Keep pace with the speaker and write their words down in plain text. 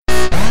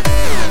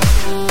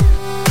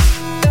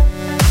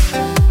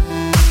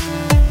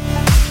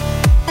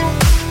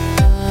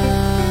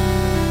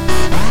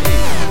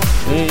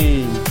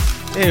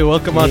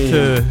welcome out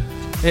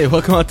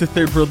to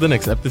Third World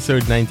Linux,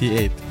 episode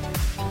 98.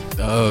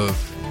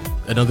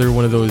 Another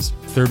one of those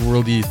third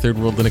world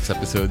Linux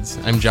episodes.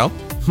 I'm Zhao.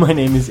 My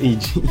name is AG.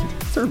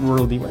 Third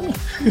worldy.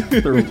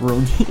 Third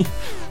worldy.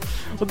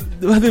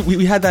 Well,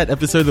 we had that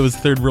episode that was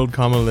Third World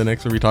Common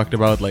Linux where we talked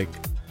about like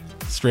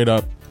straight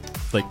up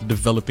like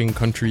developing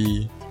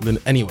country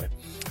anyway.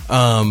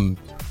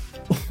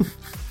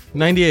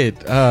 98.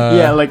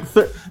 Yeah, like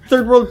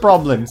third world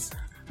problems.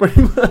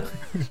 Pretty much.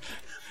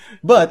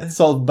 But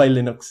solved by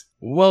Linux.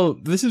 Well,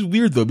 this is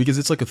weird though because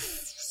it's like a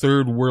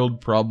third world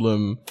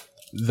problem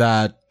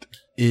that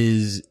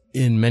is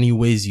in many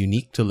ways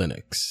unique to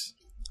Linux.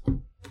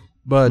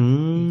 But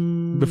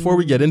before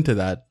we get into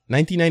that,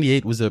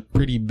 1998 was a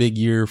pretty big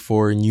year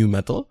for nu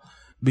metal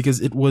because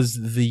it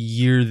was the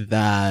year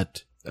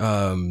that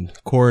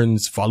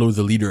Korn's Follow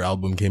the Leader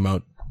album came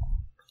out.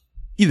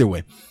 Either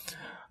way.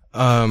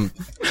 We're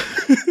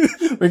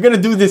gonna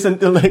do this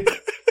until like...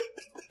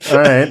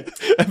 Alright.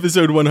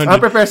 Episode 100. I'll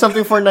prepare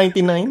something for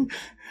 99.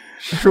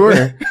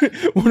 Sure.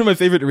 One of my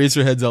favorite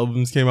Eraserheads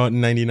albums came out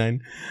in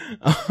 99.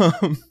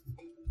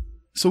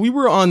 So we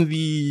were on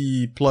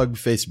the Plug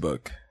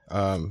Facebook.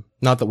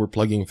 Not that we're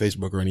plugging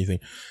Facebook or anything.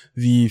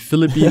 The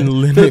Philippine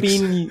Linux...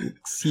 Philippine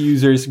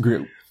users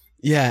group.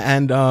 Yeah,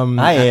 and...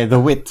 the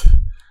wit.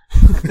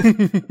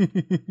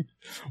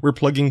 We're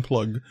plugging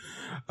Plug.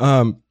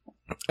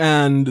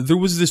 And there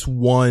was this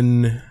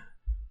one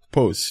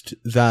post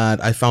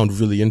that I found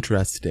really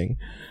interesting.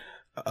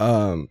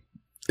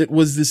 It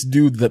was this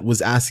dude that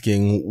was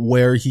asking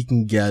where he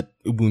can get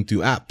Ubuntu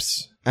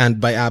apps.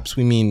 And by apps,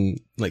 we mean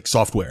like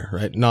software,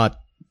 right?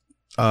 Not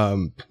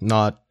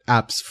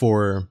apps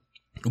for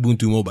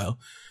Ubuntu Mobile.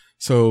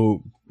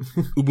 So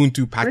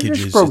Ubuntu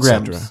packages,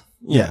 etc.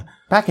 Yeah.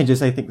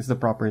 Packages, I think, is the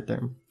proper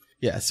term.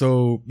 Yeah.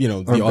 So,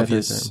 the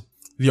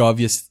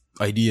obvious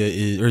idea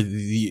is, or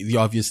the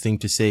obvious thing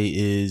to say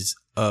is,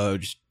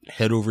 just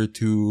head over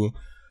to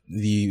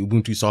the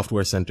Ubuntu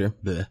Software Center,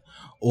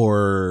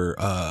 or,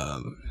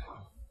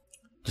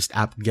 just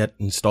apt-get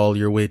install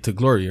your way to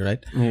glory,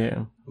 right?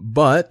 Yeah.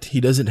 But he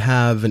doesn't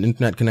have an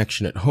internet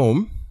connection at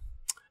home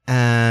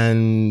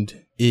and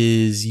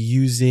is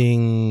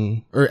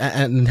using,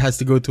 and has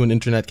to go to an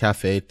internet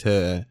cafe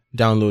to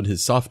download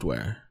his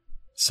software.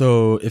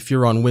 So if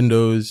you're on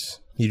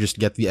Windows, you just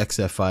get the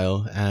XF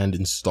file and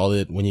install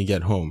it when you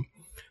get home.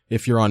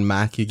 If you're on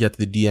Mac, you get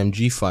the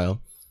DMG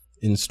file,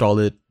 install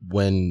it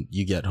when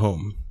you get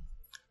home.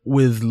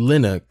 With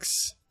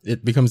Linux,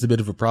 it becomes a bit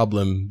of a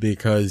problem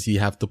because you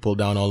have to pull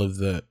down all of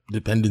the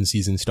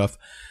dependencies and stuff.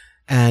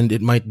 And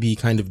it might be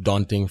kind of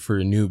daunting for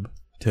a noob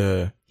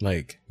to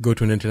like go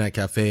to an internet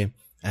cafe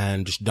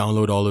and just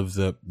download all of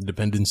the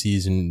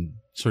dependencies and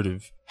sort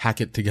of hack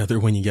it together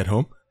when you get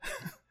home.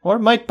 Or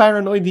might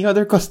paranoid the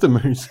other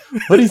customers.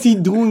 What is he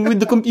doing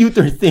with the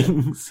computer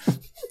things?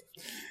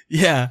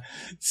 Yeah.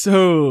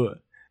 So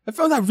I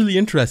found that really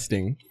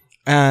interesting.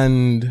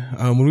 And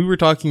when we were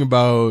talking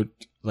about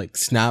like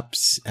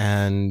snaps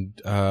and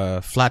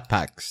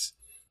Flatpaks,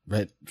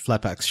 right?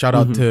 Flatpaks. Shout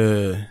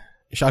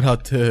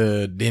out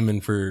to Damon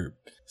for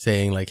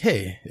saying like,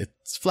 hey,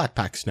 it's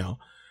Flatpaks now.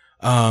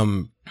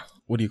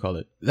 What do you call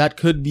it? That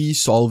could be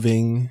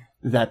solving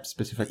that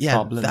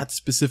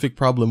specific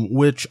problem,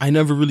 which I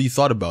never really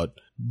thought about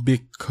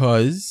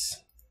because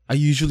I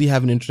usually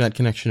have an internet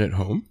connection at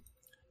home.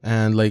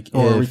 And like,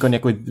 we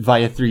connect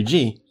via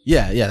 3G.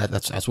 Yeah,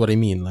 that's what I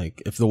mean.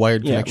 Like, if the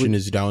wired connection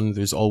is down,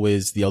 there's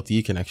always the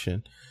LTE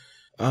connection.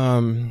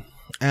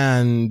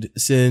 And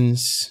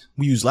since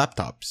we use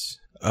laptops,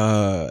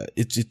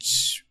 it's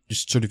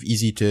just sort of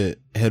easy to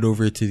head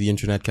over to the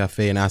internet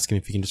cafe and ask him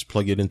if you can just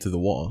plug it into the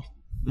wall.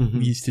 Mm-hmm.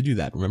 We used to do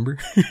that, remember?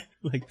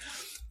 Like,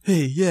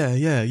 hey,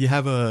 yeah, you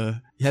have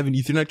an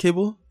Ethernet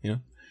cable,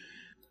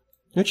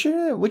 Which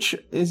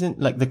isn't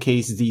like the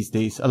case these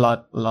days. A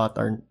lot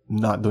are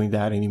not doing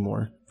that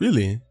anymore.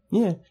 Really?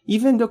 Yeah.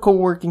 Even the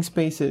co-working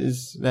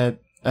spaces that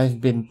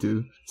I've been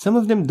to, some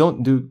of them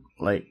don't do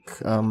like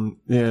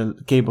the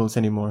cables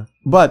anymore.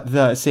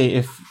 But say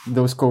if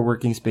those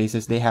co-working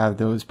spaces, they have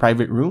those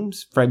private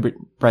rooms,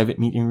 private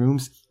meeting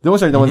rooms,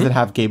 those are the ones that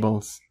have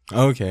cables.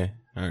 Okay.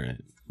 All right.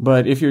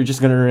 But if you're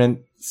just gonna rent,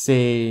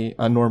 say,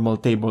 a normal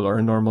table or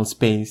a normal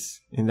space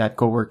in that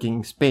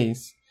co-working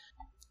space,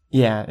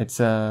 yeah, it's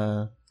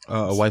a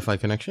Wi-Fi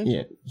connection?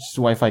 Yeah, just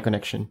a Wi-Fi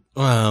connection.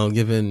 Well,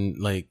 given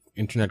like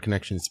internet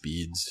connection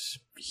speeds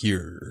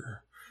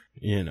here,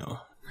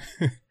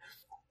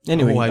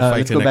 Anyway,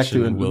 let's go back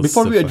to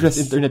before we address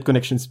internet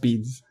connection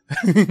speeds.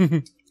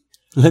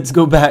 Let's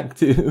go back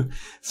to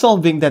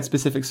solving that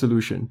specific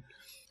solution.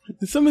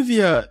 Some of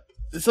the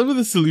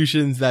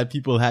solutions that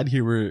people had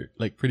here were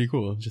like pretty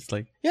cool. Just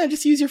like, yeah,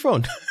 just use your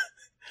phone.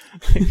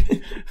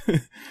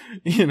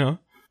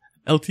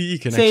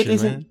 LTE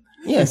connection, man.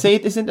 Yeah, say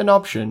it isn't an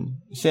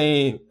option.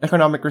 Say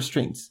economic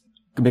restraints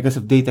because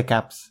of data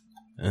caps.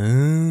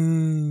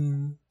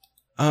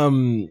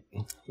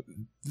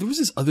 There was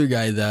this other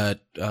guy that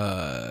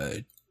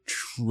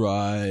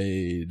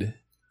tried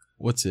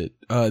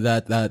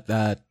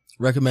that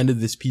recommended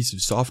this piece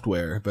of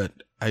software, but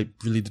I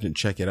really didn't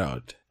check it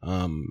out.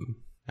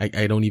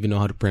 I don't even know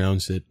how to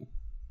pronounce it.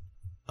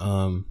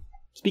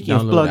 Speaking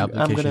of Download plug, I'm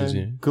applications,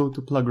 gonna yeah. go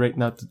to plug right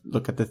now to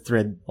look at the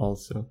thread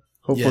also.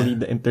 Hopefully Yeah.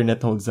 the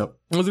internet holds up.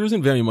 Well, there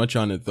isn't very much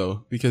on it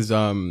though, because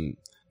it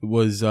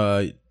was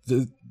the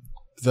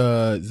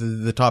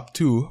top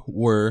two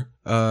were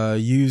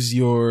use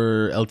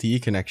your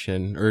LTE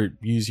connection or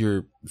use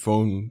your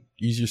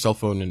cell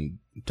phone and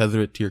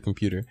tether it to your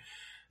computer.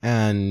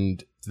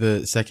 And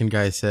the second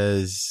guy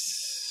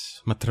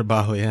says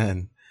matrabaho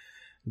yan,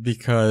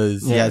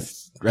 because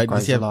Yes, right,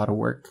 requires because you a lot of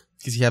work.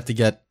 have to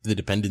get the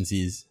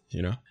dependencies,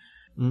 you know.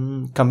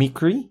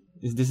 Kamikri?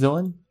 Is this the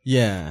one?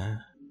 Yeah,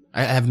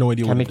 I have no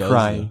idea what it does.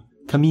 Kamikrai.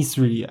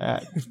 Kamisri.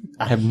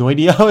 I have no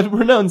idea how to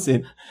pronounce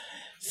it.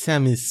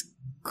 Samis,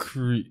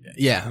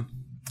 yeah.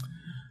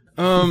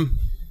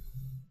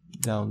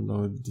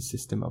 Download the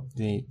system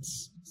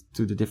updates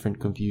to the different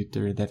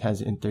computer that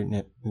has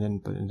internet, and then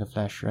put in the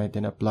flash drive,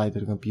 then apply to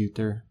the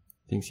computer.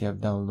 Things you have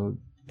download.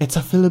 It's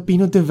a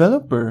Filipino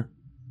developer.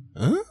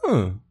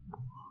 Oh.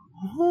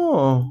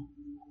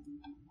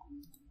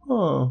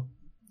 Oh.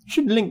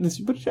 Should link this,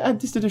 but add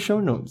this to the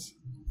show notes.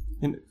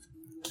 In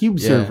Cube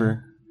Yeah.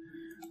 server.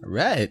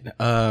 Right.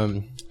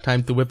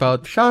 Time to whip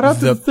out Shout out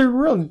to the the third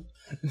world.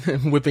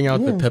 whipping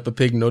out the Yeah. Peppa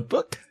Pig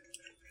notebook.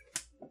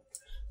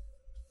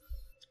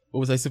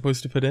 What was I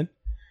supposed to put in?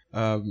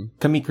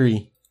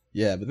 Kamikri.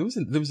 Yeah, but there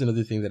was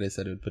another thing that I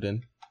said I would put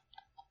in.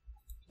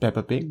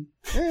 Peppa Pig.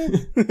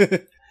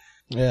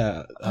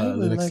 Yeah, I would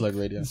Linux like Slug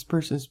Radio. This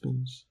person's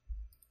page.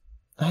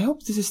 I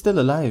hope this is still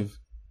alive.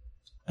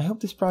 I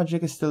hope this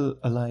project is still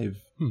alive.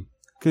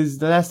 Because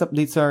the last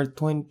updates are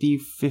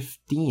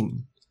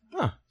 2015.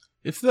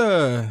 If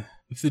the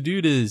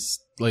dude is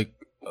like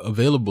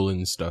available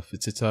and stuff,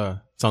 it's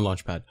on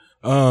Launchpad.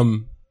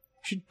 You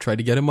should try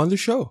to get him on the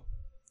show.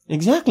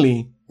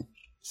 Exactly.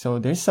 So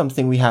there's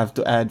something we have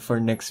to add for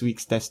next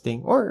week's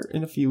testing, or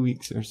in a few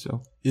weeks or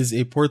so. Is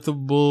a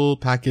portable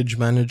package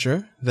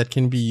manager that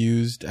can be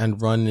used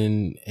and run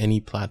in any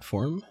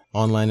platform,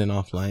 online and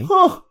offline.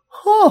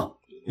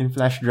 In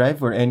flash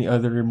drive or any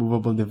other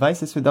removable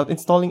devices without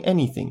installing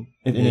anything.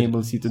 It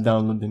enables you to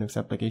download Linux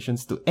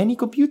applications to any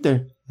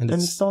computer and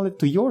it's- install it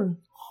to your.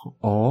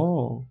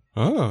 Oh.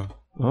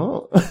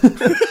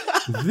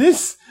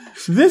 This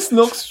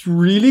looks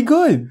really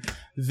good.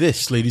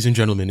 This, ladies and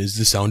gentlemen, is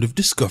the sound of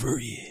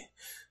discovery.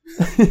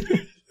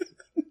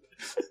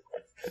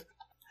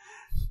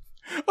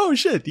 Oh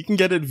shit, you can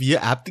get it via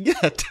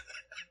apt-get.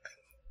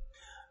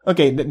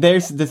 Okay,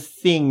 there's the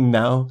thing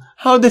now.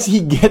 How does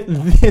he get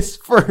this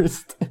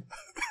first?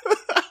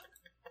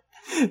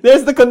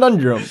 There's the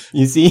conundrum,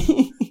 you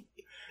see?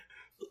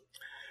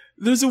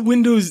 There's a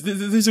Windows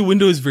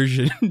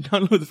version.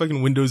 Download the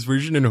fucking Windows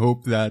version and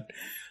hope that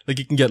like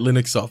you can get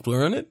Linux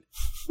software on it.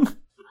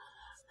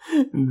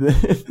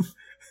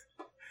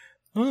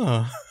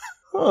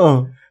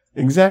 Oh,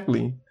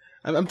 exactly.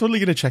 I'm totally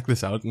gonna check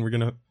this out, and we're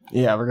gonna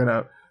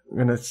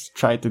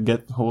try to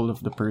get hold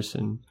of the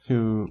person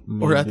who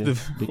made or at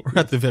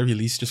the very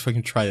least just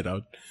fucking try it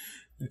out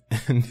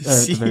and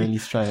at the very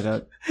least try it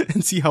out.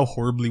 and see how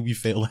horribly we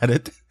fail at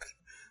it.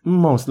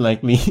 Most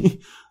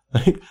likely.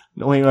 Like,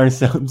 knowing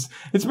ourselves,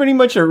 it's pretty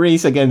much a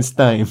race against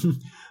time.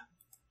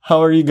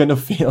 How are you gonna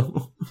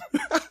fail?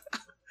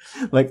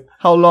 Like,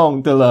 how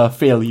long till a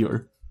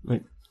failure?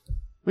 Like,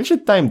 we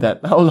should time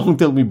that. How long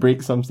till we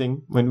break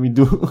something when we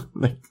do,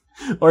 like,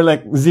 or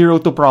like 0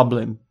 to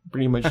problem.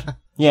 Pretty much.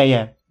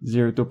 Yeah.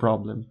 0 to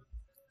problem.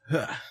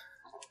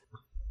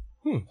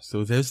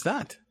 So there's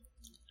that.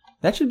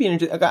 That should be an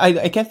interesting.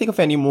 I can't think of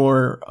any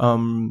more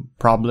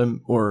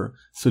problem or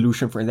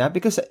solution for that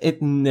because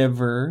I've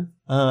never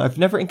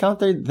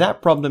encountered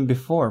that problem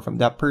before from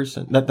that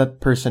person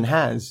that person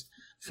has.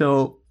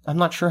 So I'm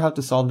not sure how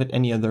to solve it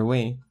any other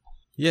way.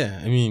 Yeah,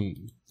 I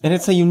mean, And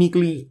it's a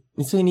uniquely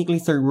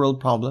third world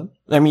problem.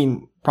 I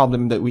mean,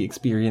 problem that we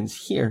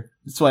experience here.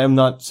 That's why I'm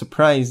not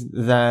surprised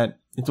that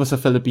it was a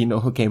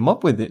Filipino who came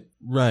up with it.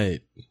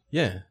 right.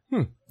 Yeah.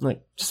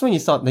 Like, just when you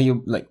thought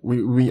that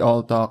we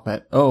all talk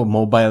that, oh,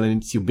 mobile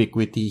and its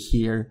ubiquity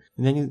here.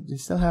 And then you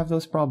still have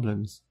those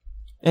problems.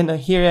 And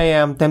here I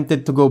am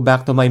tempted to go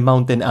back to my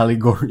mountain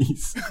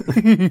allegories.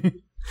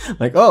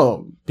 Like,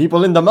 oh,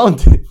 people in the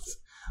mountains.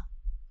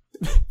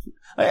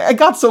 I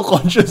got so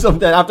conscious of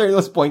that after it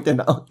was pointed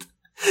out.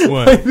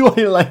 What? Why do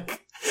I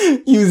like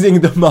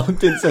using the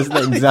mountains as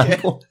the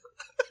example?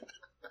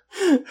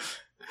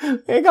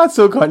 I got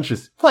so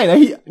conscious.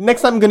 Fine,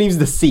 next time I'm gonna use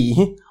the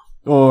sea.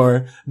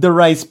 Or the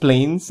rice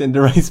plains and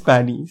the rice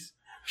paddies.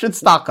 Should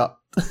stock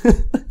up.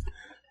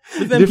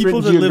 But then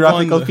people Different that live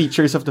geographical on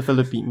features of the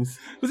Philippines.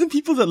 but then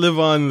people that live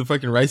on the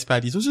fucking rice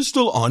paddies, those are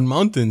still on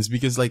mountains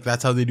because like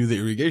that's how they do the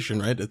irrigation,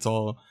 right? It's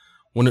all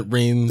when it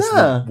rains,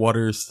 Yeah. the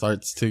water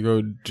starts to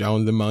go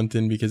down the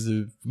mountain because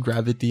of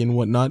gravity and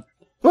whatnot.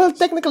 Well,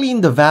 technically in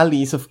the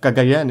valleys of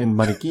Cagayan and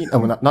Marikina,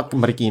 not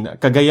Marikina,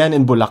 Cagayan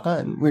and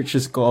Bulacan, which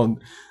is called,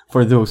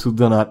 for those who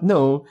do not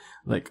know,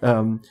 like,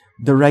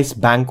 the rice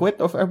banquet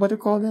of, what do you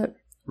call that?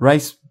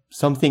 Rice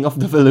something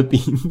of the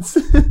Philippines.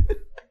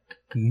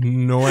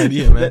 No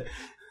idea, man.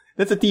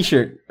 That's a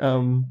t-shirt.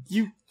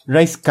 You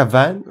Rice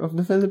Cavan of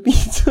the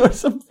Philippines or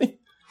something.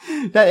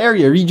 That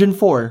area, Region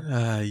 4.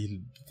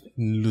 you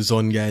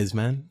Luzon guys,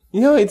 man.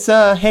 It's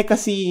a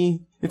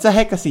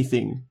Hekasi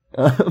thing.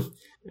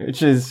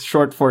 Which is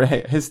short for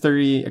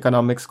history,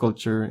 economics,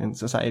 culture, and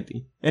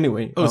society.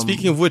 Anyway.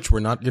 Speaking of which, we're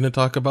not going to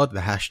talk about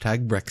the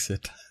hashtag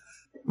Brexit.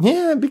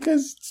 Yeah,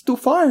 because it's too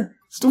far.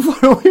 It's too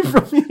far away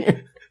from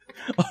here.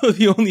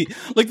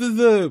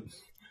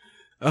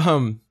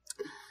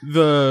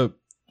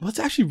 What's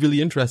actually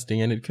really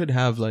interesting, and it could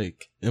have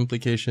like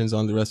implications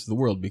on the rest of the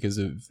world because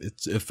of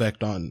its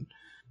effect on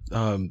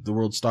the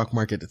world stock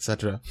market,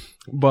 etc.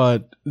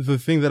 But the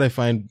thing that I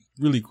find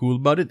really cool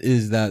about it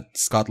is that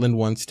Scotland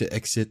wants to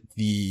exit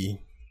the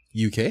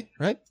UK,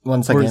 right?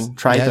 Once again,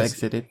 try to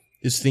exit it.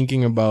 Is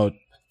thinking about.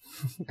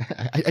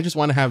 I just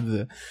want to have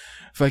the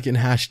fucking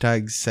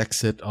hashtag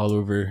Sexit all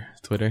over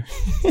Twitter.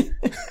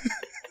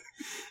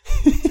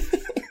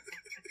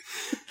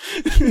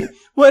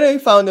 What I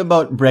found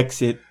about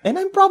Brexit, and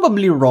I'm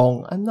probably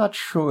wrong, I'm not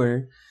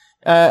sure.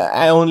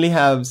 I only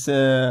have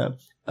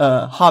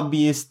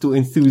hobbyist to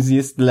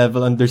enthusiast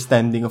level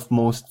understanding of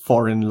most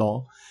foreign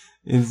law.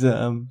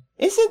 Isn't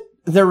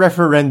the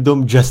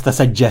referendum just a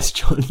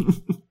suggestion?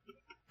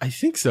 I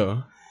think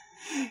so.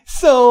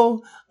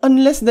 So,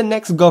 unless the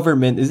next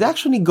government is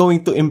actually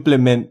going to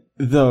implement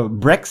the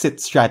Brexit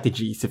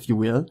strategies, if you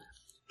will,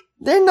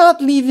 they're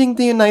not leaving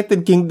the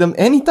United Kingdom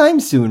anytime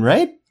soon,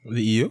 right?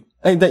 The EU?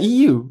 The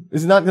EU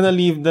is not gonna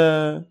leave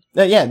the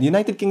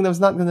United Kingdom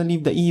is not gonna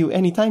leave the EU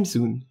anytime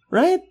soon,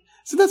 right?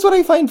 So that's what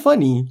I find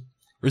funny.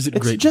 Or is it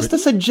It's Great just Britain?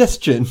 a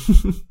suggestion.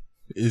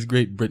 Is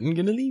Great Britain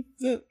gonna leave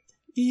the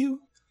EU?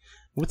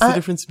 What's the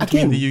difference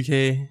between the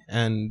UK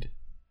and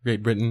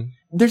Great Britain?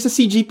 There's a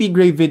CGP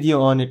Grey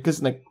video on it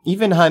because like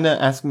even Hannah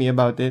asked me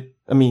about it.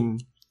 I mean,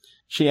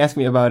 she asked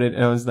me about it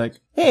and I was like,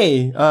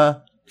 hey,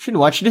 should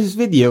watch this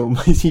video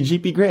by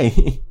CGP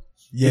Grey.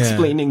 Yeah.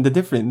 Explaining the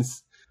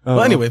difference.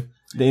 Well, anyway.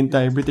 The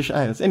entire British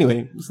Isles.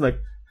 Anyway, it's like,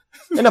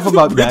 enough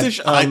about British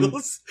that.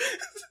 Isles?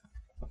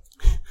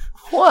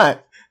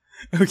 What?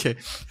 Okay.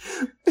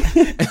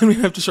 And we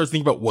have to start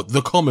thinking about what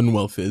the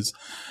Commonwealth is.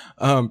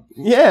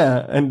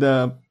 Yeah, and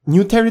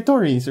new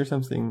territories or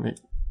something. Like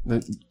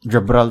the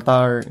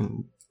Gibraltar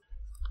and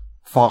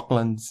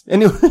Falklands.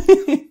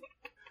 Anyway.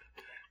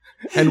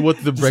 And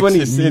what the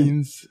Brexit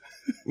means.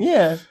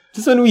 Yeah.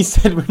 Just when we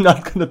said we're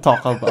not going to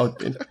talk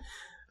about it.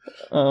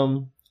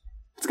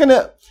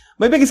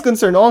 My biggest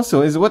concern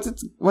also is what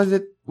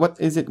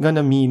is it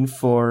gonna mean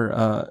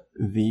for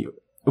the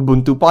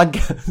Ubuntu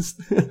podcast?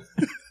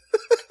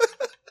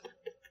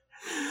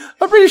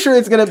 I'm pretty sure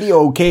it's gonna be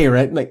okay,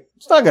 right? Like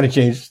it's not gonna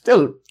change.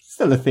 Still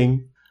a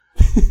thing.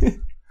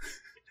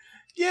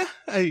 Yeah,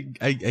 I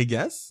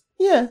guess.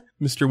 Yeah.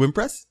 Mr.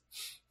 Wimpress?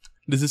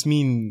 Does this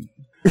mean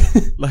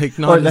like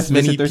not as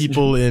many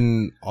people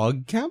in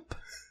Og Camp?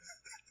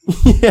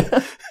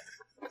 Yeah.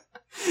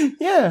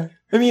 Yeah.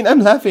 I mean, I'm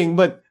laughing,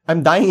 but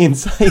I'm dying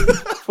inside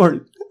for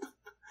it.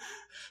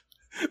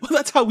 Well,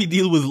 that's how we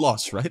deal with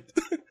loss, right?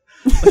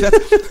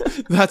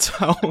 that's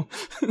how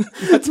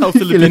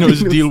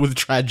Filipinos deal with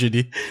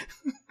tragedy.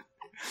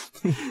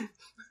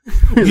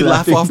 We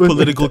laugh off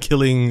political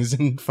killings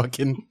and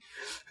fucking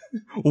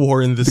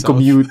war in the South.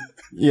 Commute.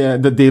 Yeah,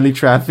 the daily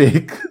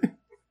traffic.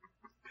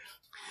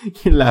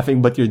 You're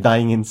laughing, but you're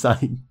dying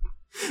inside.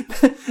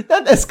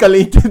 That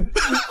escalated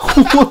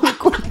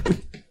quickly.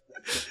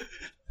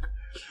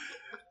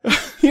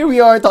 Here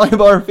we are talking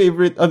about our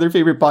other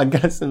favorite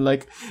podcasts and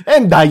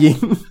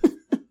dying.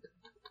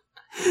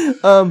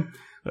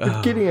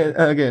 But kidding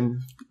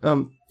again.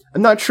 I'm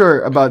not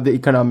sure about the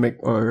economic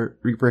or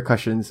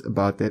repercussions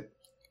about it.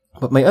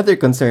 But my other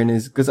concern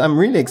is because I'm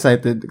really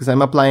excited because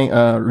I'm applying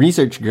a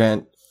research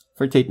grant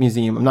for Tate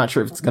Museum. I'm not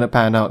sure if it's going to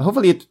pan out.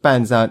 Hopefully it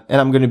pans out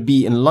and I'm going to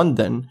be in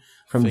London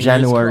from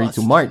January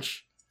to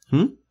March.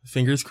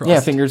 Fingers crossed. Yeah,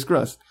 fingers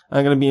crossed.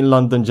 I'm going to be in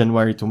London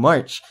January to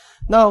March.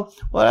 Now,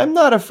 well, I'm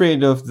not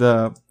afraid of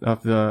the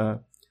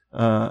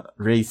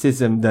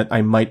racism that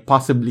I might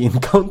possibly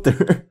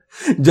encounter,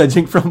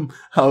 judging from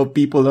how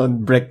people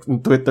on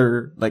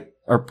Twitter,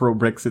 are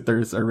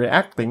pro-Brexiters are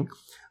reacting.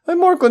 I'm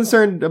more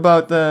concerned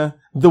about the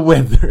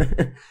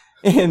weather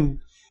and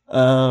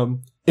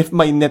if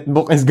my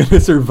netbook is gonna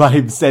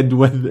survive said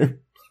weather.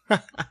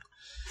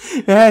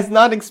 It has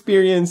not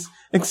experienced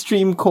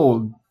extreme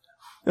cold.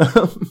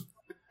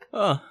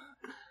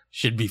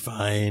 Should be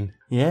fine.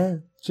 Yeah,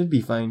 should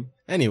be fine.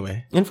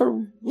 Anyway. And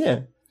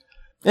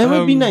it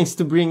would be nice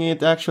to bring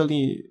it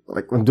actually,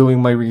 I'm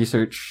doing my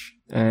research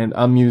and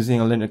I'm using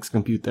a Linux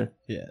computer.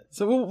 Yeah.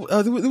 So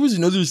there was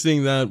another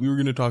thing that we were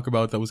going to talk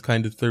about that was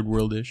kind of third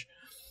world-ish.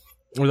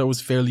 Or that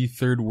was fairly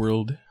third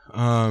world.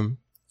 It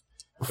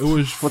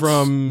was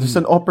there's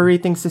an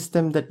operating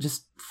system that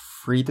just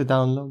free to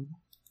download.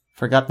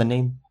 Forgot the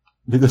name.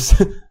 Because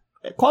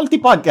quality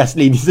podcast,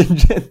 ladies and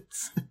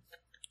gents. I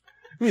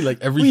mean,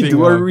 everything. We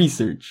do our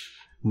research.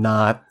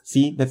 Not.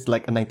 See, that's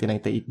like a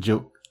 1998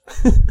 joke.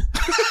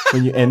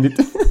 When you end it.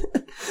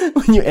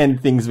 When you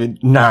end things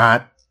with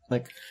not.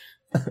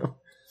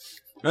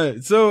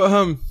 Right.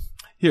 So,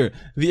 here,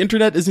 the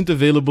internet isn't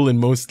available in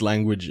most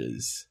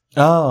languages.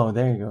 Oh,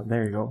 there you go.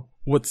 There you go.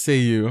 What say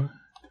you?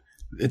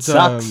 It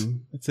sucks.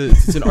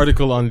 It's an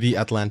article on The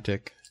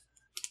Atlantic.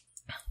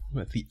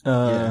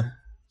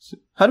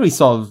 How do we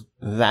solve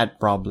that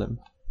problem?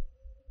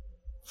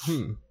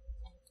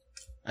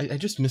 I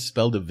just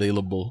misspelled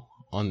available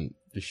on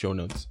the show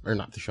notes. Or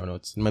not the show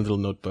notes, in my little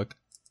notebook.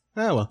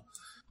 Ah, well.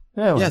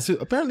 Yeah, so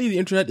apparently the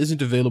internet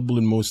isn't available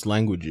in most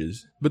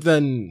languages. But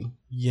then,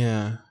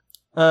 yeah.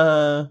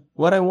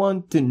 What I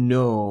want to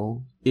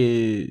know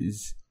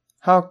is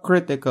how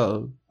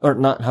critical, or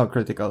not how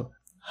critical,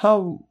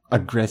 how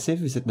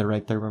aggressive, is it the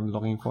right term I'm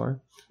looking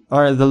for?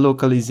 Are the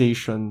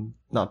localization,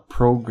 not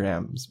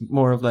programs,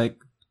 more of like,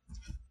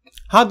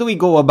 how do we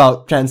go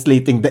about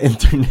translating the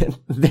internet?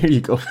 There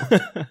you go.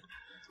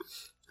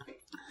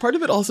 Part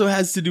of it also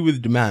has to do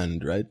with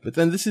demand, right? But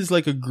then this is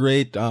like a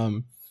great,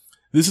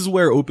 this is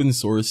where open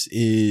source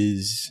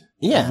is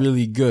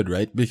really good,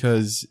 right?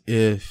 Because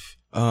if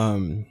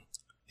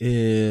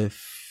you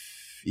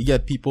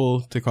get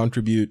people to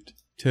contribute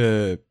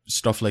to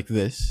stuff like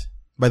this,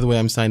 by the way,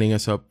 I'm signing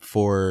us up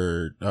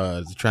for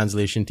the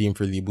translation team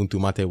for the Ubuntu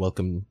Mate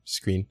welcome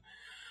screen.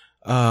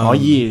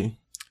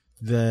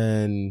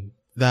 Then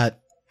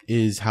that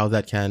is how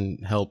that can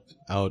help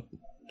out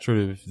sort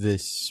of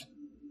this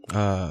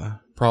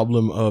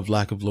problem of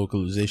lack of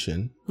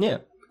localization. Yeah,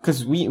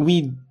 because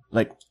we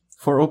like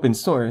for open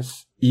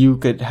source, you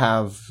could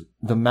have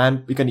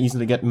you can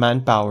easily get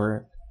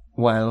manpower,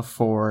 while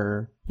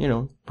for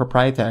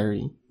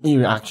proprietary,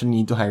 you actually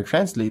need to hire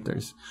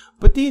translators.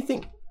 But do you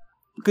think,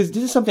 because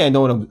this is something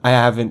I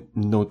haven't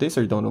noticed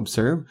or don't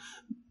observe,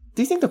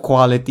 do you think the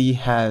quality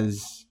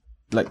has,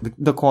 like,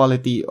 the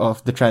quality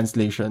of the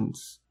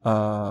translations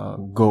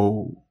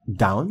go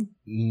down?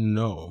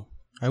 No,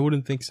 I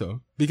wouldn't think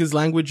so. Because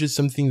language is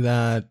something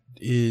that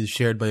is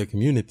shared by a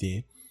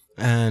community,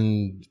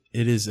 and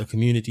it is a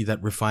community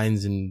that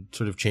refines and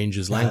sort of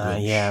changes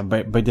language.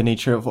 But by the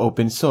nature of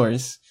open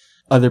source,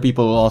 other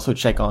people will also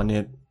check on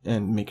it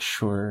and make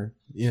sure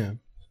that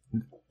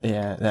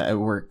it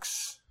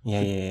works.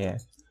 Yeah.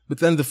 But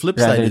then the flip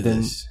side of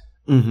this,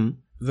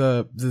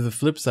 the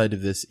flip side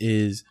of this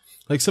is,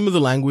 like, some of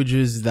the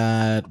languages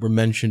that were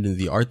mentioned in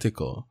the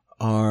article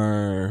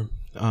are,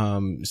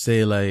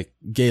 say, like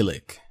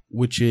Gaelic,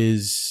 which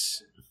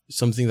is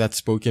something that's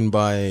spoken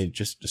by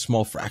just a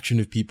small fraction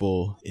of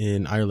people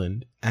in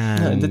Ireland.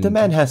 And the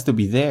demand has to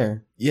be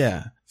there.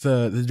 Yeah,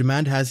 the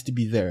demand has to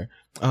be there.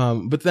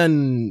 But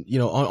then,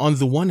 on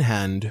the one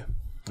hand,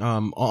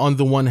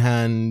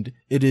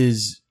 it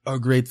is a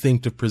great thing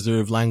to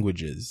preserve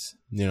languages,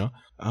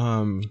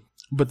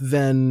 but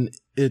then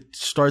it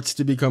starts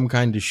to become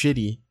kind of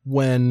shitty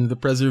when the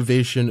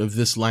preservation of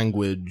this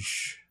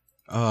language,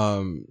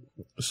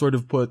 sort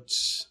of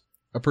puts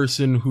a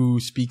person who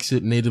speaks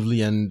it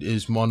natively and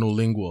is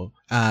monolingual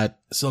at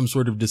some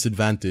sort of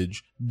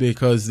disadvantage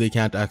because they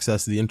can't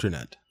access the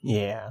internet.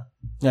 Yeah,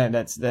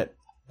 that's that.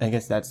 I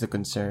guess that's the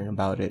concern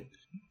about it.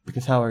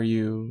 Because how are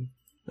you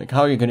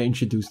going to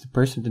introduce the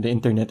person to the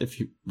internet if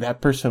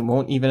that person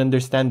won't even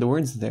understand the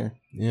words there?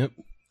 Yep.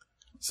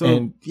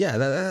 So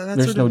that's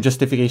there's no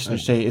justification to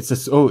say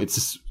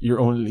you're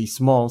only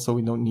small, so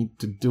we don't need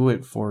to do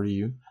it for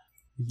you.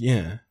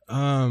 Yeah.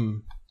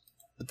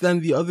 But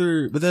then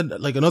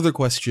another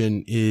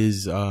question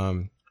is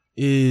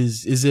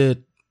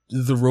it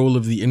the role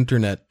of the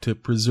internet to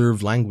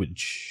preserve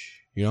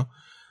language?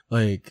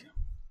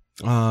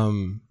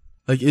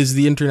 Is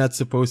the internet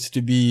supposed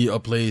to be a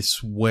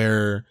place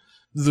where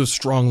the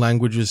strong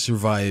languages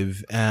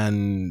survive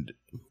and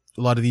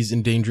a lot of these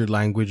endangered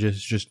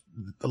languages just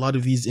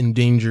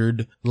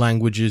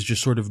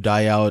sort of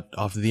die out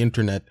off the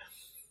internet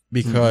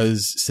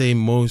because, say,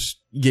 most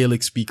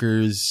Gaelic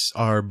speakers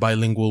are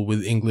bilingual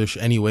with English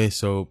anyway,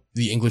 so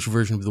the English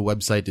version of the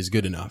website is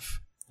good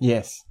enough.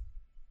 Yes.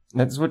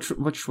 That's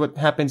what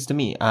happens to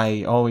me.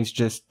 I always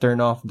just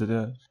turn off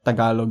the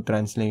Tagalog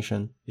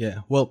translation. Yeah.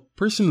 Well,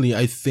 personally,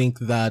 I think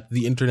that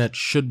the internet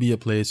should be a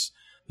place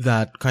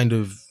that kind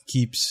of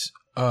keeps,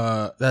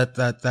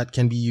 that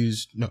can be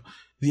used. No,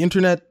 the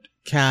internet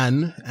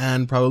can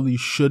and probably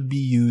should be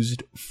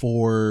used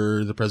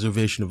for the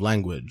preservation of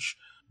language,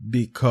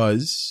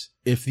 because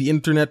if the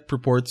internet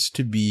purports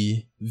to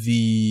be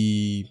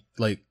the,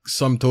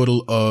 sum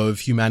total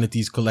of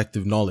humanity's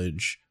collective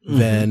knowledge,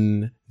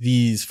 then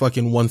these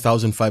fucking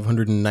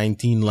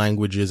 1,519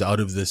 languages out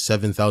of the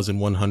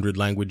 7,100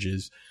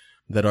 languages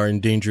that are in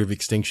danger of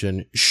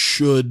extinction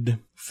should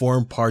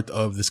form part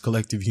of this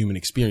collective human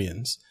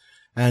experience.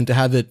 And to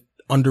have it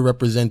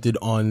underrepresented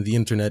on the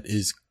internet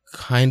is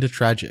kind of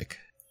tragic.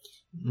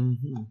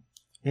 Mm-hmm.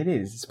 It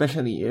is,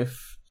 especially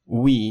if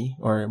we,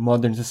 or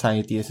modern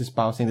society, is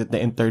espousing that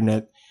the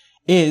internet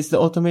is the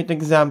ultimate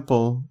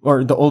example,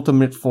 or the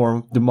ultimate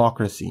form of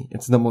democracy.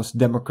 It's the most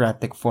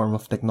democratic form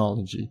of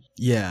technology.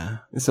 Yeah.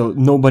 So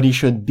nobody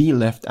should be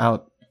left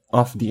out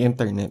of the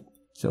internet.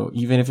 So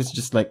even if it's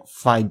just like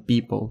 5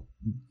 people,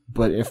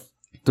 if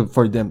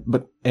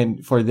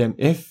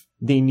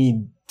they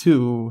need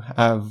to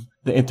have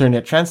the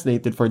internet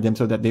translated for them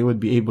so that they would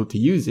be able to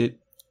use it,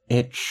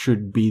 it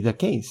should be the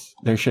case.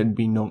 There should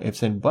be no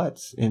ifs and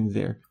buts in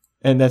there.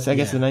 And that's, I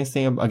guess, the nice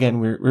thing. Again,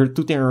 we're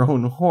tooting our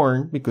own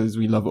horn because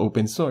we love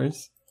open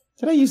source.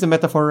 Did I use the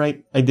metaphor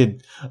right? I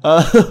did.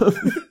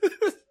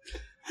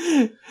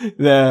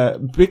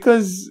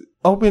 Because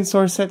open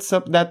source sets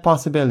up that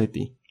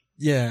possibility.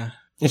 Yeah.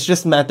 It's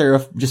just a matter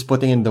of just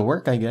putting in the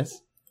work, I guess.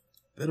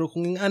 Pero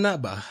kung ana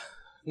ba,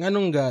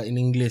 nganong ga in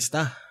English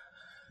ta?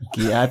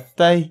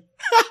 Kiatay.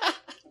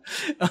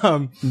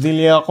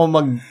 Dili ako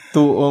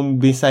magtuong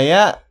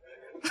Bisaya.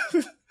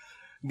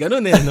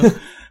 Ganon eh, no?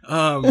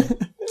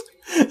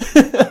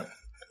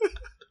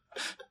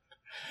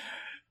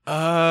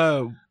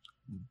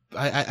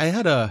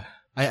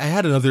 I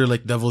had another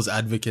like devil's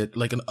advocate,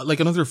 like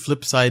another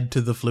flip side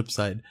to the flip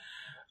side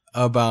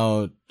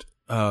about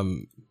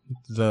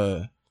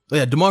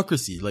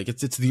democracy. Like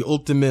it's the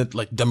ultimate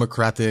like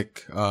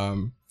democratic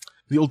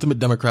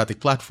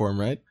platform,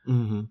 right?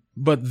 Mm-hmm.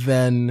 But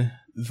then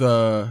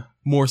the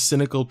more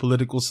cynical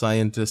political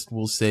scientist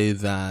will say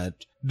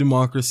that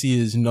democracy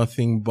is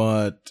nothing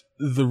but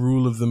the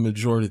rule of the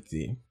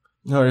majority.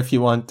 Or if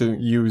you want to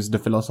use the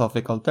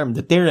philosophical term,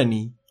 the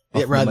tyranny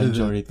of the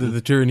majority.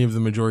 The tyranny of the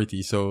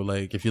majority. So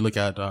like if you look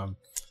at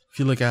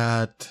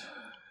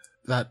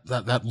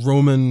that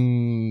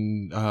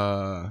Roman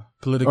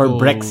political, or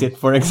Brexit,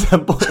 for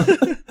example.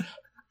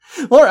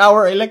 Or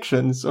our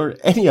elections, or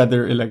any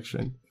other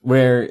election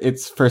where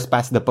it's first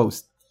past the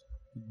post.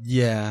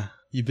 Yeah.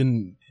 You've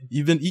been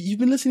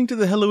listening to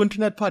the Hello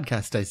Internet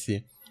podcast, I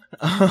see.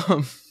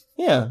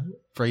 Yeah.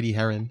 Brady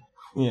Heron.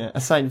 Yeah,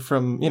 aside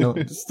from,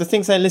 the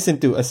things I listen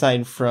to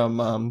aside from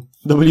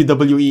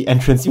WWE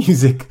entrance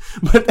music.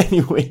 But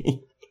anyway.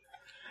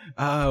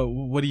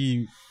 What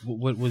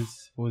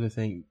was the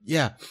thing?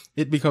 Yeah,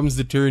 it becomes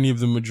the tyranny of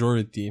the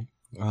majority.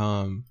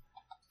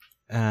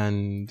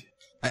 And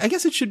I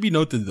guess it should be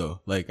noted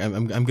though, like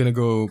I'm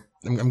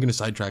gonna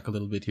sidetrack a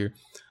little bit here,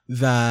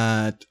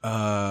 that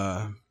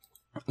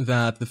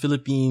the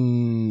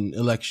Philippine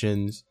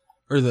elections,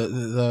 or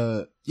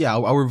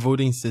our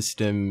voting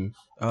system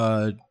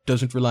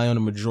doesn't rely on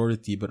a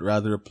majority but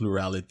rather a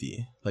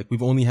plurality. Like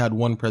we've only had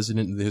one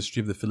president in the history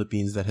of the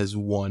Philippines that has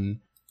won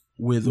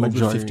with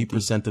majority. Over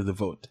 50% of the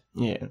vote.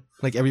 Yeah.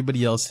 Like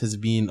everybody else has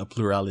been a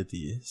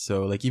plurality.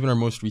 So like even our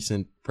most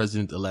recent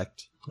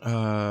president-elect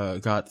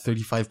got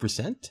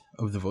 35%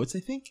 of the votes, I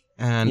think.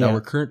 And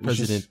our current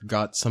president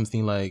got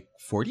something like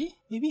 40,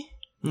 maybe?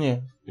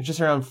 Yeah. It's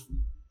just around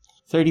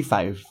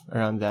 35,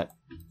 around that.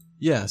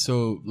 Yeah,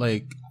 so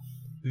like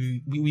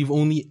we've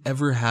only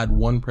ever had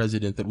one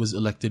president that was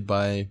elected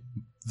by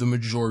the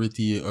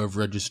majority of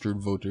registered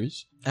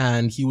voters,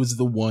 and he was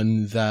the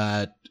one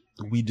that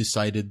we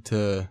decided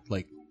to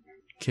like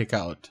kick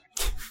out.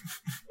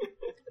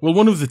 Well,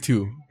 one of the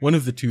two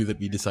that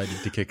we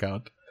decided to kick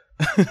out.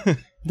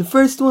 The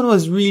first one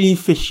was really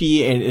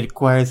fishy and it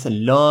requires a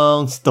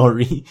long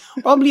story,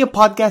 probably a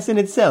podcast in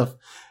itself.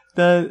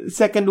 The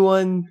second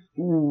one,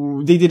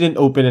 they didn't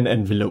open an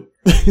envelope.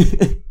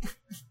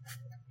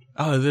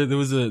 There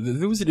was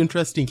an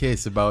interesting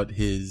case about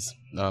his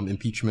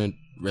impeachment,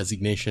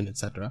 resignation,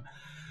 etc.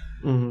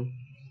 Mm-hmm.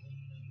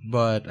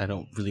 But I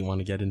don't really want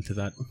to get into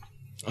that.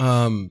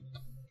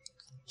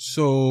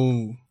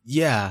 So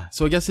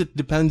I guess it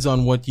depends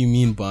on what you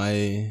mean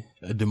by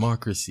a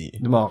democracy.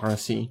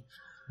 Democracy,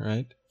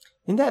 right?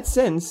 In that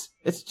sense,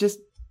 it's just,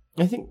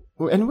 I think,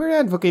 and we're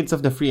advocates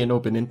of the free and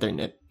open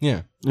internet.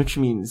 Yeah, which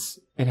means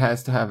it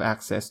has to have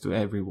access to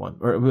everyone,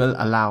 or it will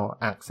allow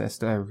access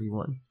to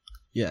everyone.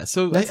 Yeah,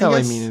 so that's how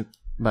I mean it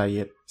by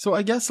it. So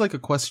I guess like a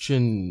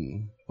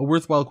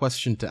worthwhile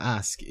question to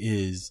ask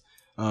is,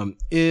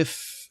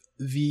 if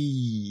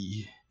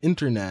the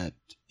internet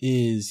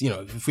is,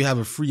 if we have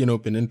a free and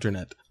open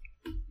internet,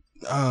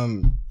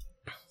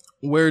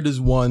 where does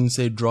one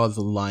say draw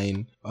the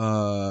line,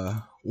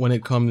 when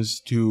it comes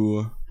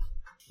to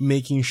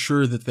making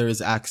sure that there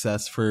is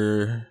access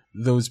for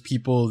those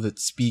people that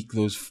speak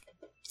those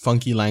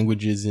funky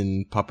languages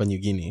in Papua New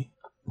Guinea?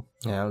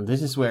 Yeah,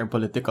 this is where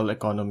political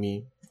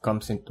economy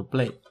comes into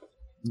play.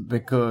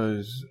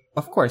 Because,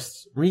 of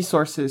course,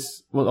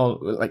 resources will all,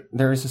 like,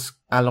 there is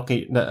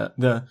allocate,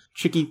 the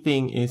tricky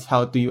thing is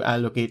how do you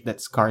allocate that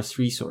scarce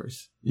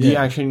resource? Yeah. You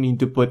actually need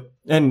to put,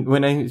 and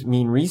when I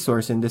mean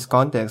resource in this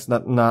context,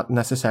 not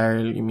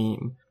necessarily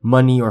mean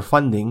money or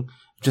funding,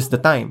 just the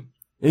time.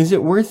 Is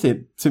it worth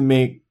it to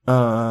make,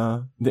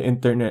 the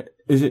internet,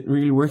 is it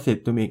really worth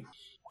it to make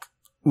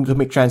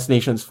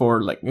translations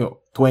for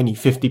 20,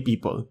 50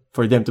 people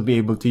for them to be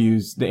able to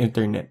use the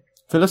internet?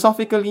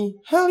 Philosophically,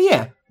 hell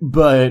yeah.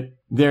 But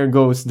there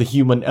goes the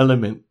human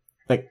element.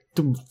 Like,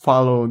 to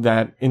follow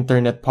that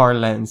internet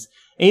parlance,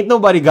 ain't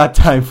nobody got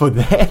time for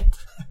that.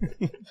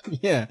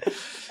 Yeah.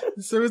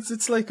 So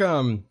it's like,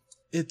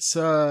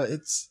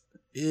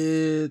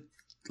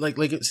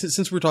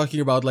 since we're talking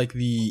about like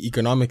the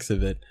economics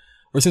of it,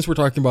 or since we're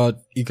talking about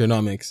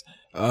economics,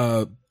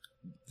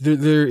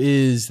 there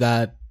is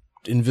that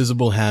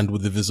invisible hand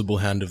with the visible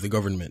hand of the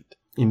government.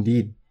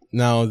 Indeed.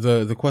 Now,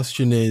 the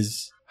question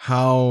is,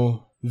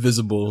 how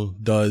visible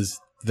does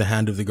the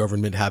hand of the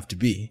government have to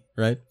be,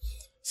 right?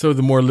 So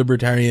the more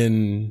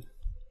libertarian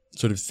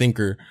sort of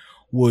thinker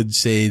would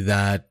say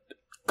that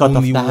Cut off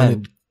only the when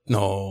hand.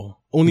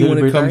 only when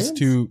it comes Libertarians?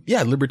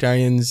 to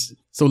libertarians.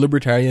 So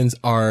libertarians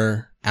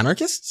are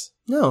anarchists?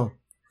 No,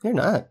 they're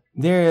not.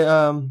 They're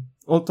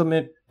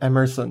ultimate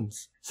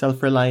Emersons,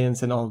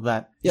 self-reliance and all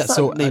that. Yeah, It's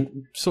so not- they,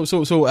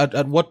 so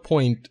at what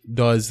point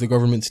does the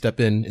government step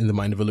in the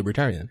mind of a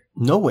libertarian?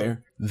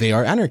 nowhere. They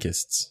are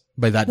anarchists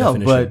by that No,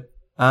 definition.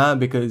 but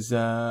because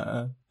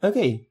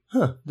okay,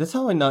 that's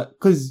how I not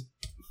because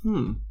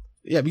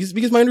Yeah,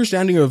 because my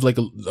understanding of like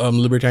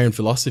libertarian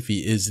philosophy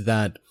is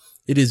that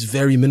it is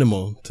very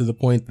minimal to the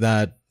point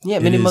that yeah,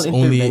 it minimal is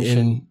only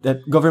intervention that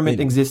government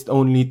exists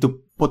only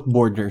to put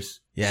borders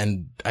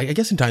and I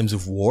guess in times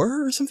of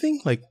war or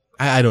something. Like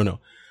I don't know.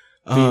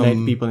 to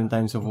unite people in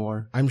times of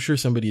war. I'm sure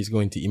somebody is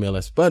going to email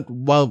us, but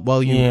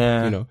while you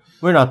Yeah. you know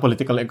We're not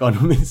political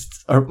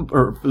economists or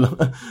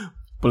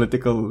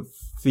political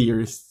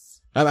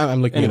theorists.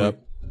 I'm looking Anyway. it up.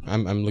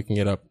 I'm looking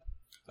it up.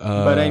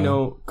 But I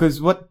know,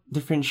 because what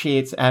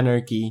differentiates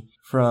anarchy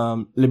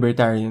from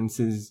libertarians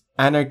is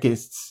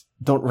anarchists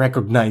don't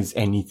recognize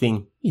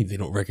anything. They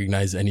don't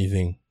recognize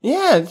anything.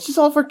 Yeah, it's just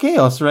all for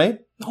chaos, right?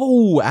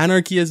 No,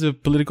 anarchy as a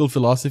political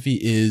philosophy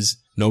is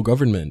no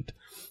government.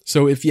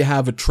 So if you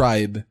have a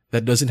tribe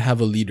that doesn't have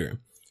a leader,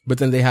 but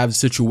then they have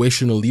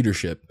situational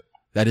leadership,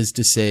 that is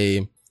to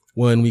say,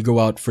 when we go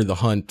out for the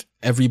hunt,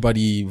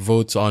 everybody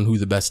votes on who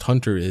the best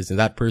hunter is, and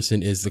that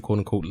person is the quote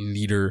unquote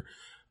leader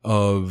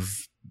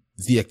of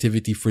the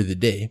activity for the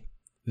day.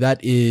 That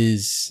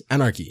is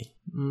anarchy.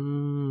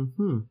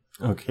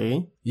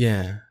 Okay.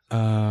 Yeah.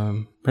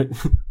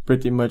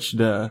 Pretty much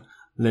the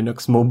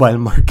Linux mobile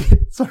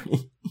market.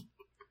 Sorry.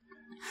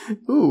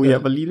 Ooh, we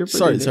have a leader for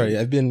the day. Sorry.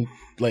 I've been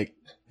like,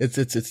 it's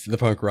the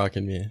punk rock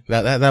in me.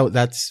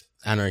 That's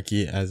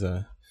anarchy as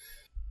a,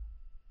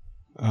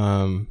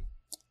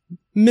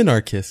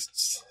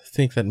 minarchists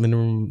think that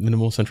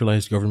minimal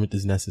centralized government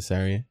is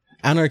necessary.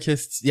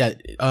 Anarchists,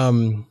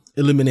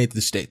 eliminate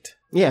the state.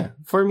 Yeah,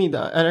 for me,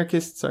 the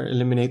anarchists are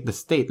eliminate the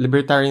state.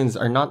 Libertarians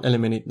are not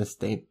eliminate the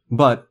state,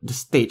 but the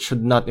state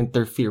should not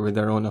interfere with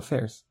their own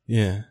affairs.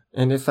 Yeah.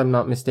 And if I'm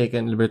not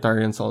mistaken,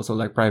 libertarians also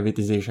like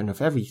privatization of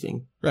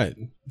everything. Right.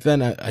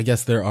 Then I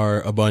guess there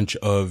are a bunch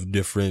of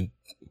different,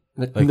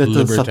 Like Like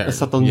libertarian,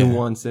 subtle yeah.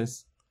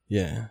 nuances.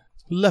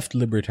 left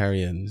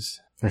libertarians,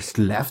 There's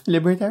left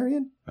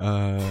libertarian?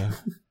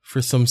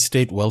 for some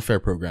state welfare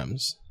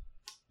programs.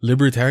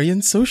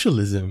 Libertarian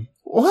socialism.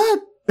 What?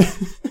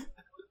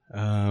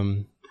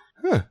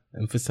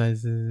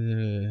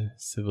 Emphasizes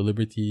civil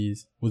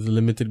liberties with a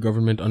limited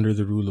government under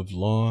the rule of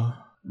law.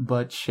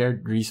 But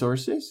shared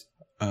resources?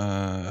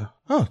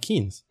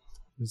 Keynes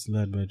is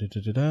led by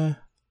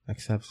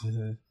accepts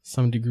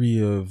some degree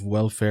of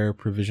welfare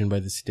provision by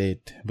the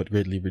state, but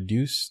greatly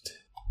reduced.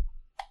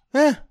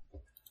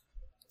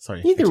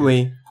 Sorry. Either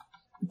way,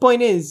 the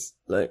point is,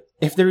 like,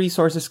 if the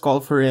resources call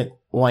for it,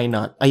 why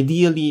not?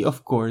 Ideally,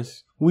 of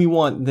course, we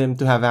want them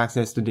to have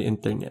access to the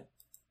internet.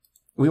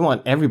 We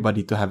want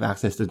everybody to have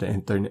access to the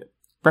internet,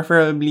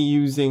 preferably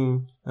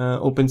using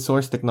open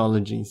source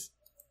technologies.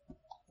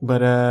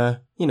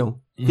 But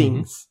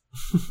things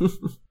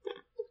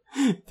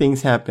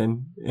things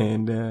happen,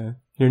 and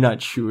you're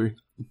not sure.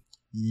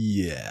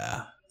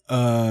 Yeah.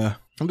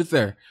 But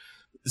there.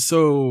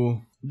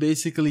 So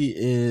basically,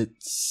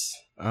 it's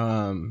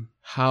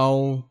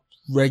how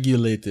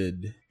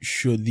regulated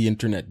should the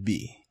internet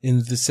be? In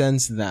the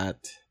sense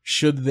that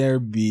should there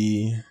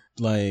be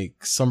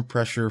like some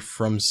pressure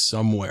from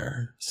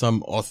somewhere,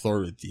 some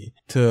authority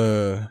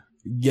to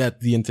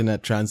get the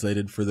internet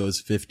translated for those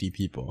 50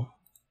 people?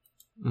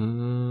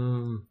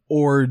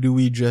 Or do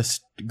we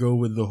just go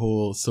with the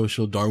whole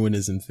social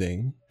Darwinism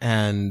thing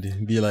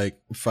and be like,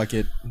 fuck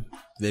it,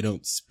 they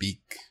don't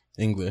speak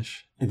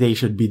English? They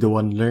should be the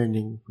one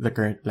learning the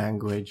current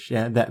language.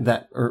 Yeah,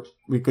 that, or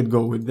we could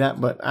go with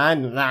that, but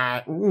I'm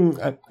not.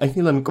 I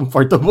feel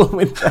uncomfortable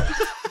with that.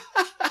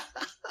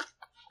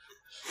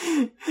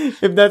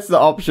 If that's the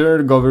option,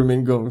 the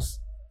government goes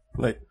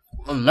like,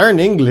 learn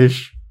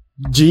English.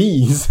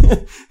 Jeez,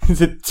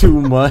 is it too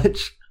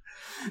much?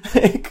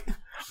 Like,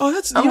 Oh,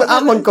 that's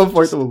I'm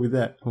uncomfortable with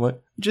that.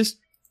 What? just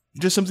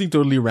something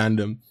totally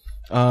random.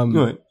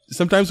 What?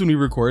 Sometimes when we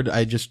record,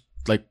 I just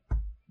like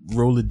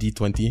roll a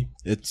d20.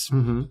 It's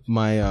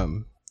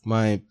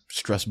my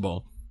stress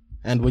ball.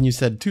 And when you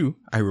said 2,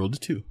 I rolled a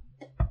 2.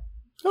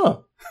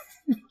 Oh,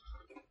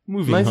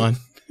 Moving on.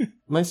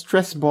 my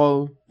stress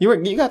ball.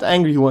 You got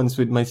angry once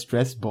with my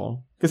stress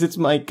ball because it's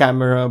my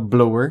camera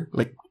blower,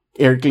 like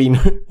air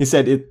cleaner. You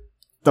said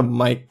the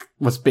mic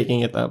was picking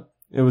it up.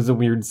 It was a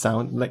weird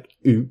sound, like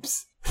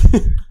oops.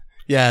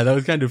 Yeah, that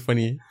was kind of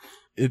funny.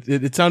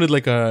 It sounded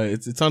like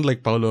it sounded like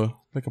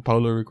a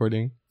Paulo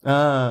recording.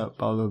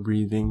 Paulo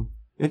breathing.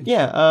 I'm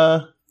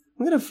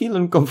gonna feel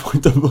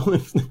uncomfortable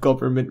if the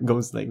government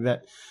goes like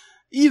that.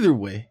 Either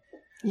way,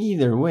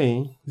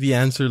 The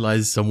answer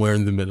lies somewhere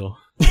in the middle.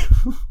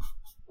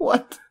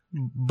 what?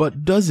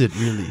 But does it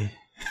really?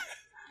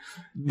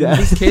 In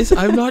this case,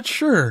 I'm not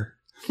sure.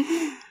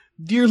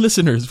 dear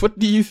listeners, what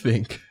do you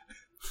think?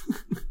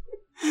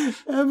 I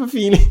have a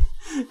feeling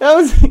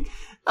that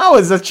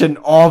was such an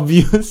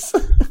obvious.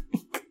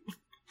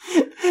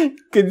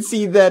 Could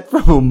see that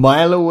from a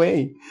mile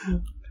away.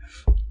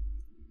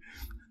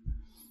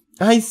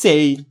 I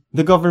say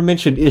the government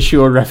should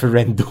issue a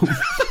referendum.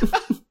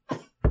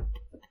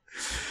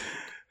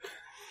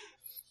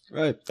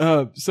 Right.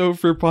 So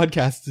for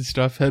podcasts and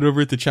stuff, head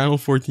over to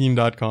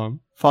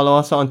channel14.com. Follow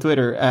us on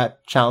Twitter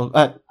at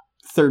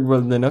Third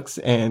World Linux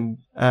and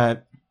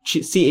at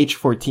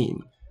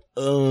CH14.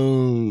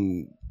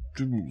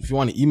 If you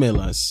want to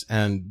email us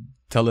and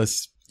tell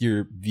us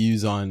your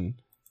views on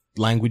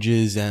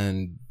languages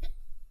and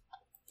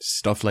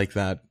stuff like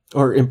that,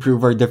 or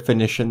improve our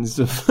definitions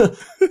of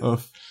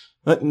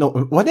what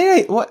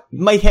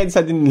my head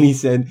suddenly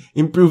said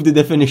improve the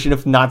definition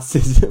of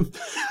Nazism.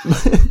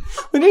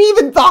 We didn't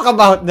even talk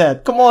about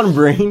that. Come on,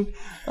 brain.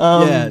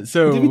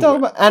 So did we talk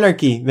about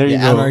anarchy? There you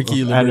go.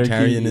 Anarchy,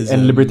 libertarianism,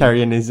 and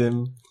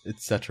libertarianism,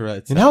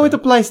 etc. and how it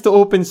applies to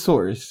open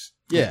source.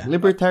 Yeah,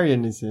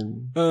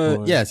 libertarianism.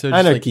 So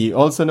anarchy,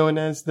 also known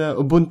as the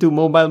Ubuntu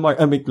mobile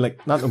market. I mean,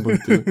 like not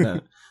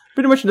Ubuntu.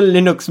 Pretty much the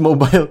Linux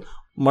mobile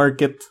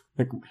market,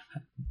 like,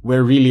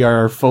 where really are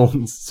our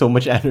phones? So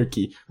much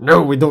anarchy.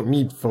 No, we don't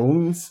need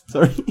phones.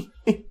 Sorry.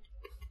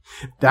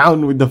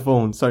 Down with the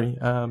phone. Sorry.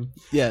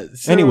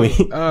 Anyway.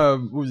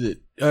 What was it?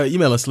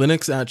 Email us,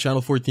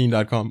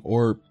 linux@channel14.com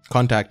or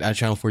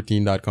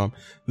contact@channel14.com.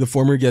 The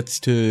former gets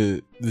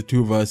to the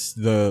two of us.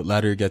 The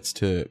latter gets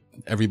to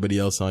everybody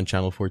else on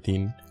Channel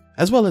 14,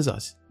 as well as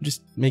us.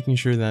 Just making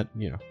sure that,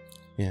 yeah.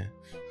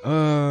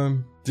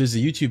 There's a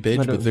YouTube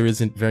page, but there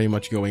isn't very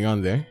much going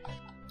on there.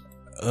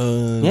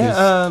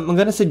 I'm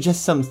gonna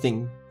suggest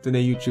something to the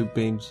YouTube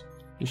page.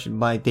 You should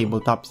buy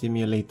Tabletop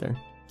Simulator.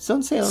 It's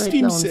on sale right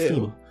now on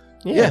Steam.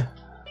 Yeah.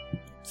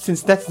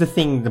 Since that's the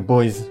thing the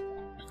boys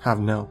have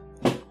now.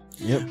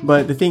 Yep.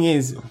 But the thing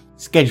is,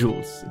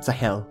 schedules. It's a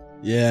hell.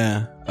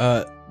 Yeah.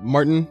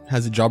 Martin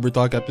has a Jobber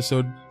Talk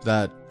episode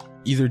that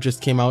either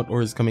just came out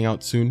or is coming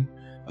out soon.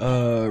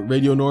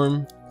 Radio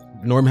Norm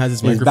has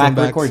his microphone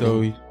back,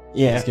 so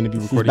he's going to be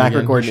recording back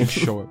again. Recording.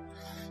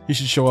 He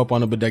should show up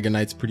on a Bodega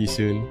Nights pretty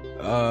soon.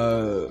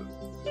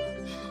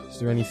 Is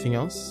there anything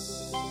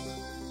else?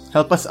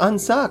 Help us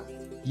unsuck.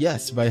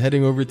 Yes, by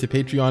heading over to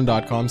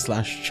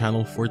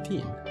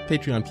patreon.com/channel14.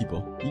 Patreon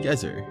people, you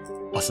guys are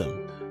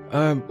awesome.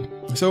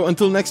 So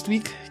until next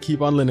week,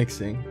 keep on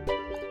Linuxing.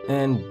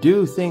 And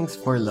do things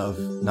for love,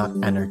 not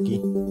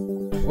anarchy.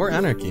 Or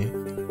anarchy.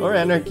 Or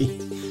anarchy.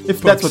 If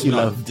that's what you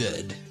love.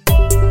 Dead.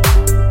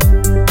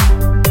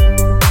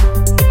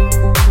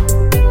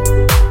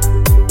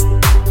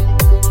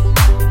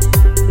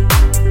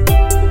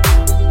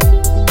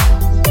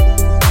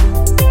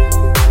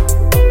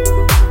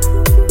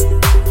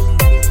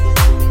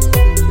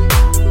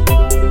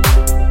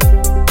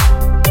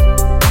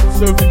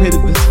 So if you made it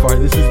this far,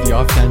 this is the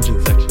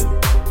off-tangent section.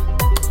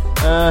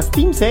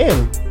 Steam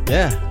sale.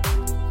 Yeah.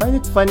 I find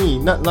it funny.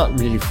 Not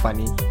really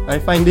funny. I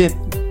find it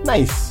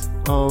nice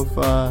of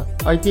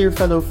our dear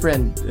fellow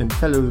friend and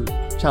fellow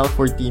Channel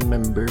 14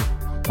 member,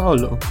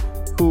 Paolo,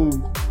 who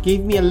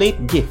gave me a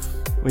late gift,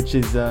 which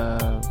is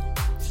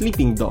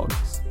Sleeping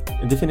Dogs,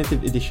 a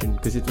definitive edition,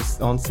 because it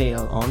was on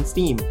sale on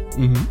Steam.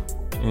 Mm-hmm.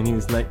 And he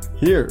was like,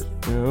 here,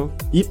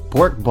 eat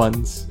pork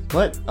buns.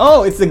 What?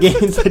 Oh, it's the game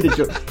inside the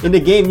joke. In the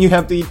game, you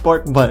have to eat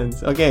pork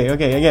buns. Okay, I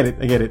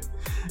get it.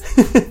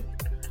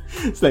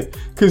 It's like,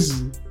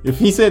 because if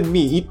he said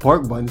me, eat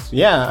pork buns,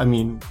 yeah, I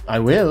mean, I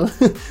will.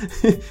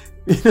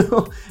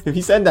 If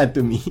he said that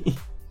to me.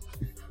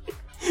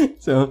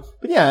 So,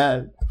 but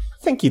yeah,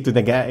 thank you to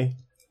the guy.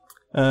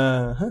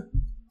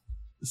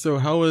 So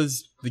how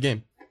was the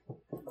game?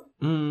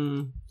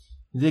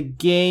 The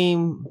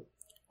game...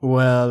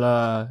 Well,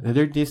 the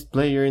dirtiest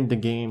player in the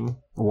game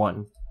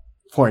won.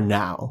 For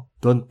now.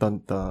 Dun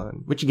dun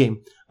dun. Which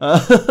game?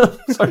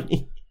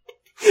 Sorry.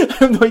 I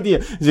have no idea.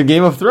 Is it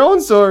Game of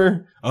Thrones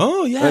or...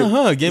 Oh,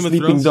 yeah, Game of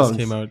Thrones just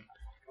came out.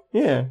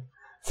 Yeah.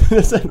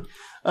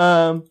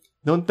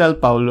 Don't tell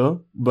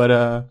Paolo,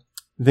 but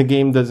the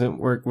game doesn't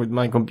work with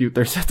my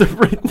computer setup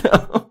right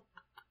now.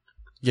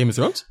 Game of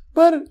Thrones?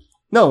 But,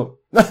 no.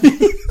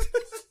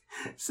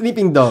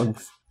 Sleeping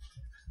Dogs.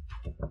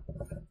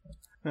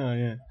 Oh,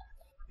 yeah.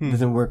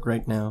 Doesn't work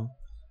right now.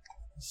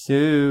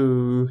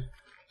 So...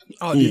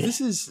 Oh, dude, this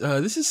is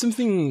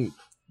something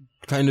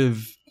kind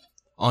of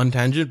on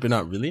tangent, but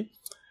not really.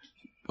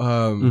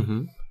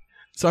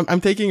 So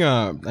I'm taking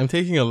a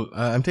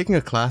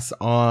class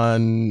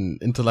on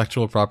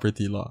intellectual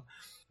property law.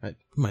 Right?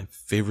 My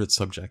favorite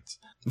subject.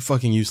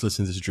 Fucking useless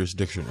in this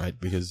jurisdiction, right?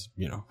 Because,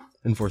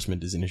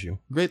 enforcement is an issue.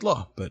 Great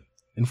law, but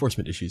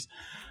enforcement issues.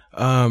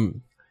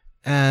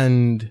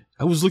 And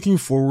I was looking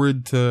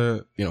forward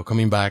to,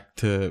 coming back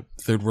to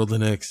Third World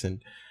Linux and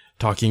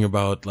talking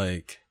about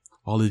like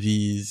all of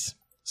these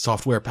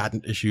software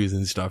patent issues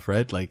and stuff,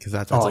 right? Like, cause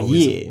that's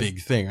always a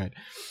big thing, right?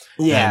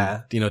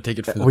 Yeah. And, take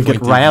it from the we point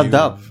get riled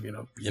of view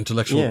up. Of, the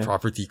intellectual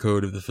property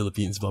code of the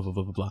Philippines, blah, blah,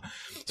 blah, blah, blah.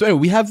 So anyway,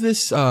 we have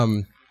this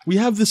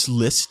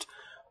list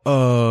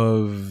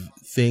of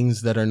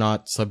things that are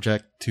not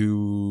subject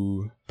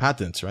to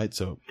patents, right?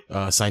 So,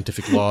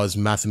 scientific laws,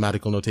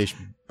 mathematical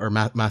notation, or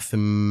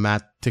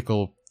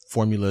mathematical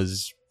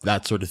formulas,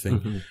 that sort of thing.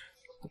 Mm-hmm.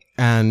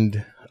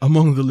 And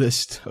among the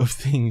list of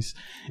things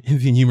in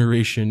the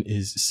enumeration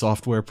is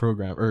software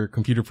program or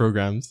computer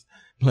programs.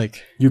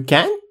 Like, You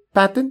can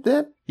patent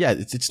that? yeah,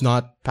 it's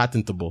not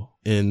patentable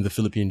in the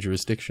Philippine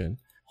jurisdiction.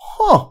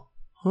 Huh.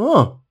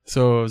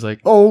 So I was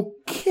like,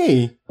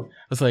 Okay.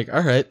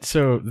 all right,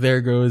 so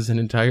there goes an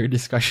entire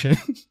discussion.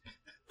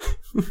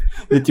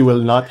 That you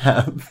will not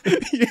have.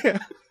 Yeah.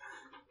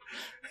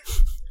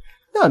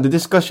 No, the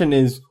discussion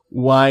is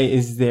why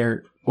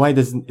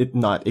doesn't it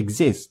not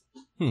exist?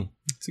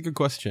 It's a good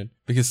question.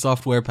 Because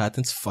software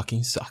patents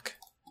fucking suck.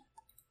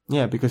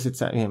 Yeah, because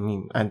it's,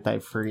 anti-freedom.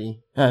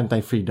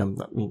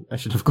 I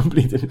should have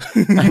completed it.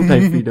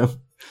 Anti-freedom.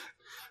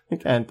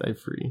 Like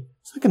anti-free.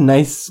 It's like a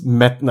nice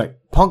like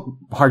punk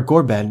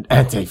hardcore band.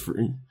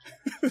 Anti-free.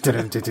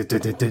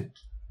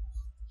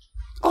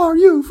 Are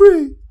you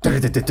free?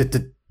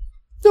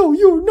 No,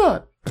 you're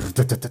not.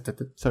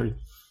 Sorry.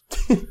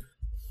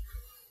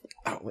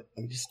 Let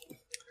me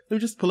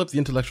just pull up the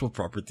intellectual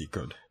property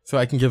code. So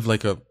I can give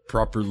like a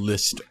proper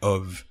list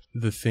of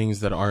the things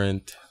that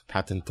aren't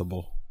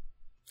patentable.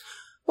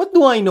 What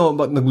do I know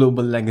about the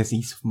global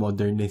legacies of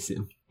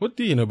modernism? What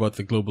do you know about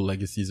the global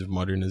legacies of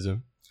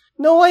modernism?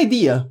 No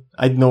idea.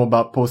 I'd know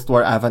about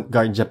post-war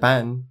avant-garde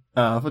Japan,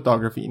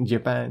 photography in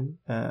Japan.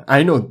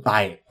 I know,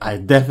 I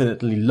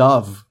definitely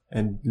love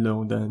and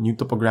know the new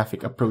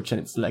topographic approach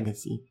and its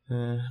legacy.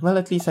 Well,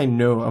 at least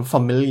I'm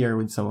familiar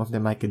with some of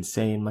them, I could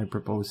say, in my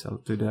proposal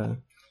to the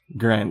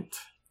grant.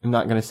 I'm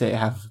not gonna say I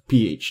have a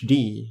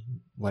PhD,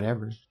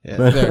 whatever. Yeah,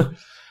 there.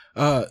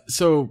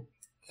 So,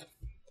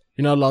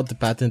 you're not allowed to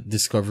patent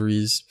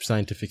discoveries,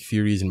 scientific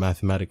theories, and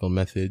mathematical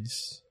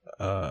methods,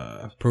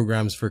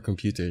 programs for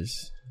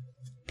computers,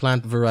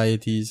 plant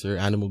varieties or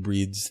animal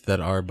breeds that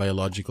are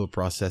biological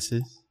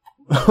processes.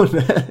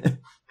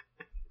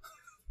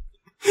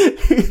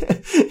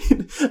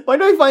 Why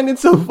do I find it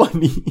so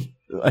funny?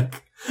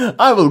 Like,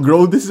 I will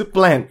grow this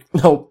plant.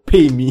 Now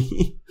pay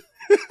me.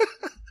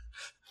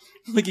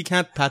 Like, you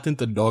can't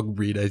patent a dog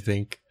breed, I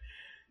think.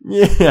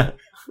 Yeah.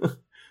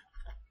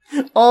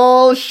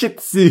 All Shih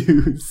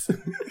Tzus.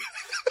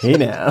 Hey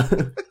now.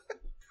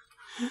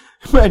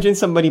 Imagine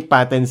somebody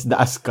patents the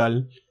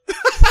Ascal.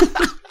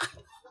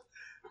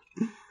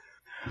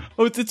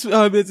 Oh,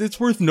 it's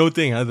worth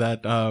noting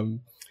that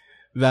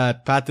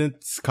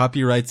patents,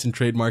 copyrights, and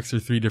trademarks are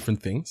three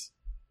different things.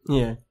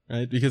 Yeah.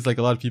 Right? Because like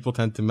a lot of people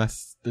tend to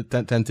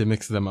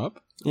mix them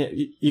up. Yeah,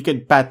 you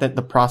can patent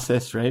the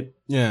process, right?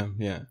 Yeah.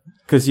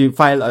 Because you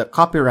file a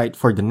copyright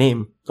for the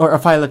name, or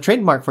file a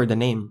trademark for the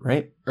name,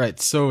 right? Right.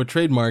 So a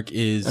trademark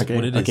is what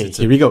it is. Okay,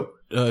 here we go.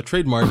 A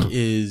trademark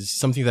is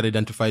something that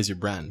identifies your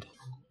brand.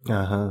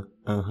 Right.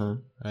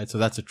 So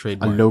that's a A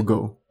trademark.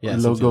 logo. Yeah, A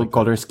something logo, like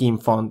color scheme,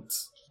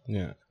 fonts.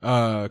 Yeah.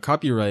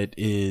 Copyright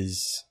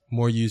is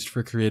more used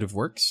for creative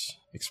works,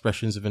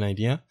 expressions of an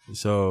idea.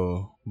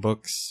 So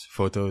books,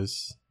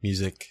 photos,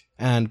 music,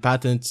 and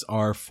patents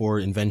are for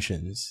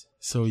inventions.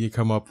 So you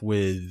come up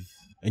with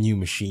a new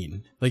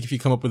machine. Like if you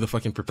come up with a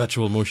fucking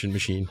perpetual motion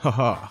machine,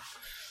 haha,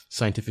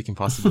 scientific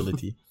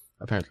impossibility,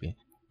 apparently.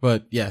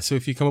 But yeah, so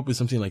if you come up with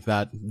something like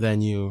that,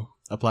 then you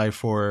apply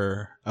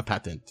for a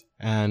patent.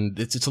 And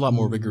it's a lot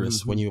more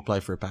rigorous when you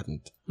apply for a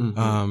patent.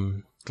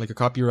 Like a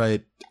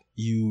copyright,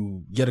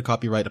 you get a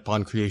copyright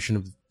upon creation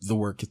of the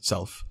work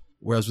itself.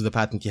 Whereas with a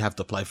patent, you have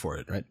to apply for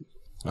it, right?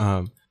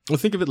 Well,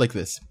 think of it like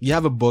this. You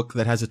have a book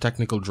that has a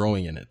technical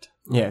drawing in it.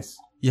 Yes.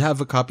 You have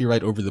a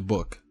copyright over the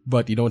book,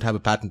 but you don't have a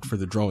patent for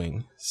the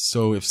drawing.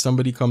 So if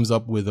somebody comes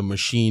up with a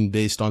machine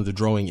based on the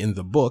drawing in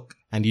the book,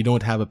 and you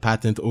don't have a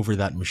patent over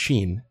that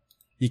machine,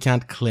 you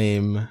can't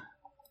claim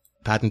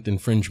patent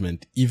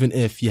infringement, even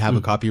if you have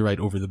a copyright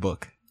over the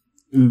book.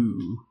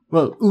 Ooh.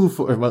 Well,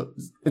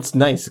 it's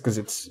nice because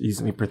it's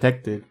easily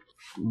protected.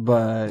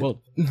 But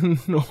Well,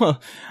 no, I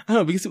don't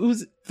know,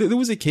 because there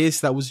was a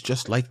case that was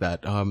just like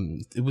that.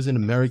 It was an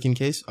American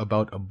case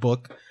about a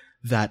book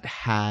that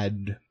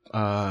had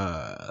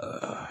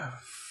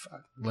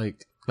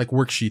like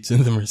worksheets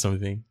in them or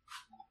something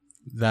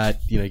that,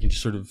 you know, you can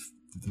just sort of,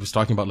 it was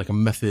talking about like a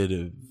method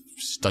of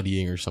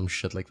studying or some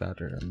shit like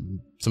that, or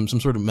some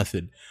sort of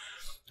method.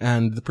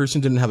 And the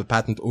person didn't have a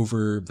patent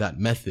over that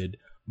method,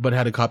 but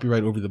had a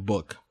copyright over the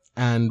book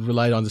and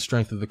relied on the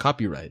strength of the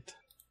copyright.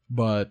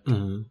 But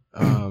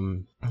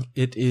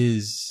it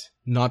is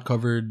not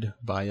covered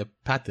by a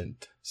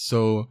patent.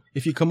 So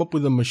if you come up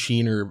with a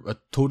machine or a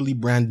totally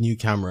brand new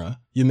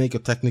camera, you make a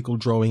technical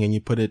drawing and you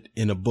put it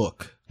in a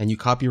book and you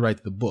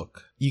copyright the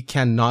book, you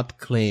cannot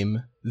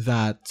claim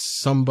that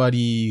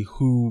somebody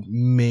who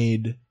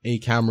made a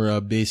camera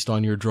based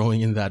on your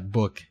drawing in that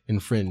book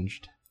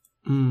infringed.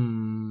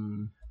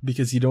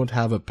 Because you don't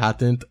have a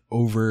patent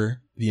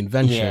over the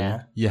invention.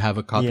 Yeah. You have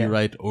a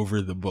copyright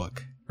over the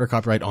book, or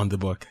copyright on the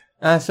book.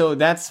 So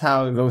that's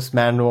how those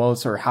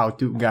manuals or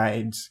how-to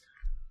guides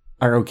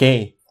are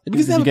okay.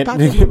 Because they have a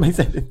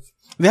patent.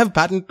 They have a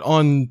patent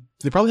on.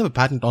 They probably have a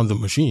patent on the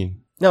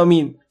machine. No, I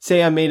mean,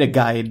 say I made a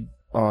guide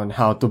on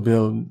how to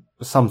build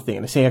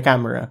something, say a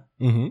camera.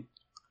 Mm-hmm.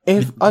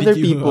 If other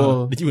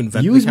people did you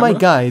invent use the my camera?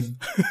 guide,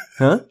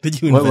 huh?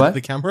 Did you invent What?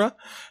 the camera?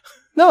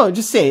 No, I'm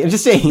just saying.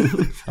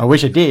 I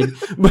wish I did,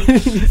 but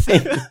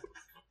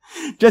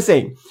just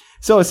saying.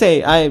 So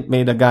say I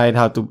made a guide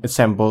how to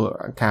assemble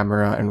a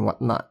camera and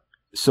whatnot.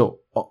 So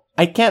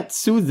I can't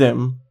sue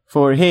them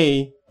for,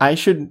 hey, I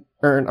should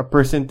earn a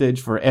percentage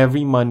for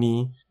every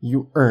money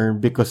you earn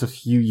because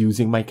of you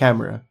using my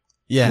camera.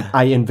 Yeah. That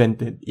I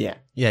invented. Yeah.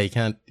 Yeah, you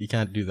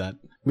can't do that.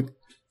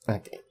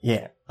 Okay.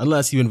 Yeah.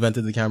 Unless you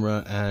invented the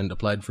camera and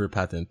applied for a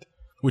patent,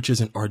 which is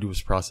an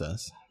arduous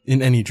process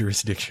in any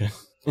jurisdiction.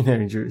 In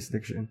any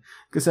jurisdiction.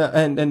 Cause,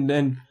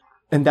 and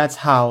that's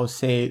how,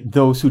 say,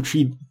 those who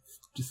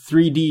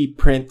 3D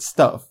print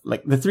stuff,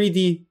 like the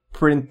 3D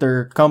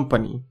printer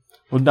company,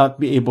 will not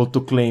be able to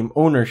claim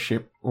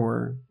ownership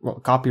or, well,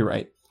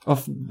 copyright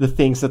of the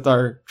things that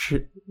are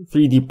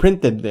 3D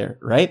printed there,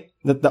 right?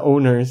 That the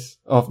owners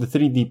of the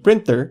 3D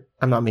printer,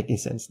 I'm not making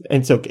sense.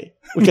 It's okay.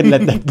 We can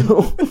let that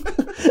go.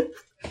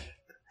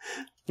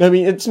 I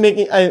mean, it's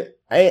making, I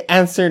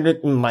answered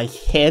it in my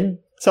head,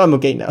 so I'm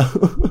okay now.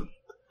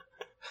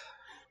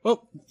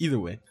 Well, either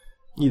way.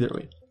 Either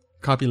way.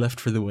 Copy left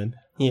for the win.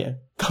 Yeah.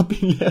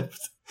 Copy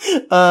left.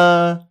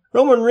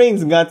 Roman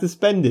Reigns got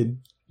suspended.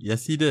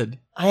 Yes, he did.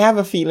 I have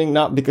a feeling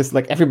not because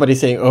like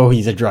everybody's saying, oh,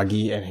 he's a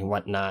druggie and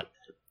whatnot.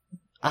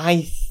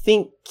 I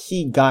think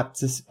he got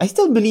this. I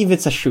still believe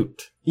it's a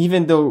shoot.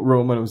 Even though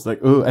Roman was like,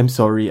 oh, I'm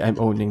sorry, I'm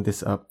owning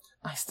this up.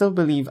 I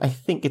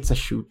think it's a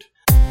shoot.